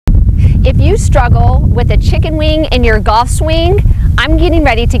if you struggle with a chicken wing in your golf swing, I'm getting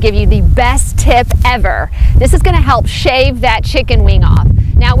ready to give you the best tip ever. This is going to help shave that chicken wing off.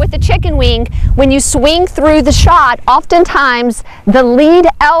 Now with the chicken wing, when you swing through the shot, oftentimes the lead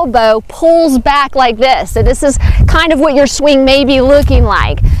elbow pulls back like this. So this is kind of what your swing may be looking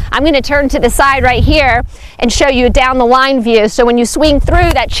like. I'm going to turn to the side right here and show you a down the line view. So when you swing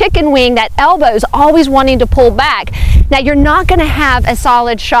through, that chicken wing, that elbow is always wanting to pull back. Now you're not going to have a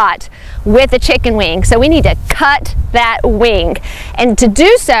solid shot with a chicken wing, so we need to cut that wing. And to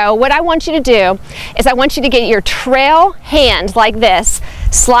do so, what I want you to do is I want you to get your trail hand like this,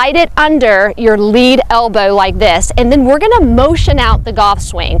 slide it under your lead elbow like this, and then we're going to motion out the golf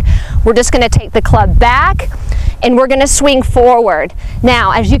swing. We're just going to take the club back and we're going to swing forward.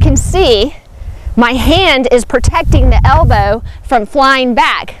 Now, as you can see, my hand is protecting the elbow from flying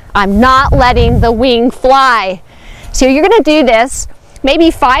back. I'm not letting the wing fly. So you're going to do this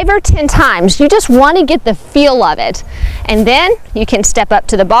maybe 5 or 10 times. You just want to get the feel of it. And then you can step up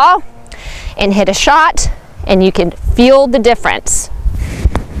to the ball and hit a shot, and you can feel the difference.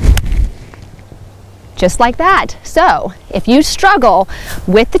 Just like that. So if you struggle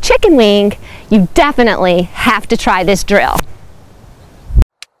with the chicken wing, you definitely have to try this drill.